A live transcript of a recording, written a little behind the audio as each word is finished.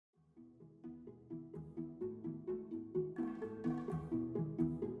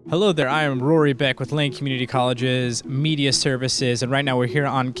Hello there, I am Rory Beck with Lane Community College's Media Services, and right now we're here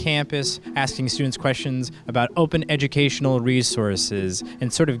on campus asking students questions about open educational resources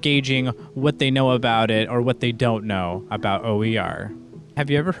and sort of gauging what they know about it or what they don't know about OER. Have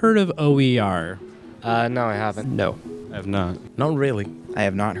you ever heard of OER? No, I haven't. No, I have not. not really. I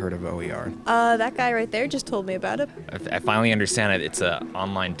have not heard of OER. That guy right there just told me about it. I finally understand it. It's an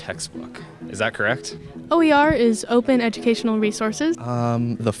online textbook. Is that correct? OER is Open Educational Resources.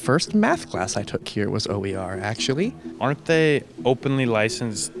 The first math class I took here was OER, actually. Aren't they openly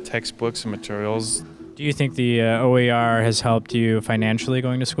licensed textbooks and materials? Do you think the OER has helped you financially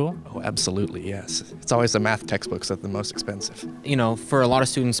going to school? Oh, absolutely, yes. It's always the math textbooks that are the most expensive. You know, for a lot of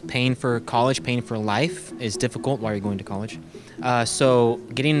students, paying for college, paying for life is difficult while you're going to college. So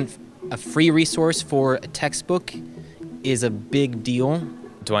getting a free resource for a textbook is a big deal.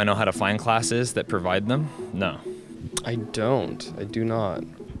 Do I know how to find classes that provide them? No. I don't. I do not.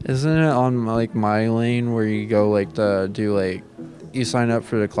 Isn't it on like My Lane where you go like you sign up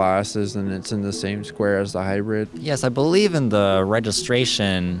for the classes and it's in the same square as the hybrid? Yes, I believe in the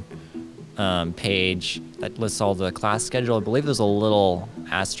registration page that lists all the class schedule. I believe there's a little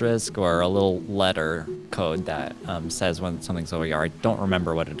asterisk or a little letter code that says when something's OER. I don't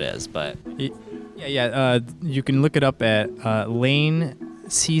remember what it is, but... You can look it up at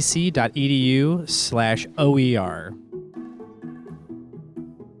lanecc.edu/OER.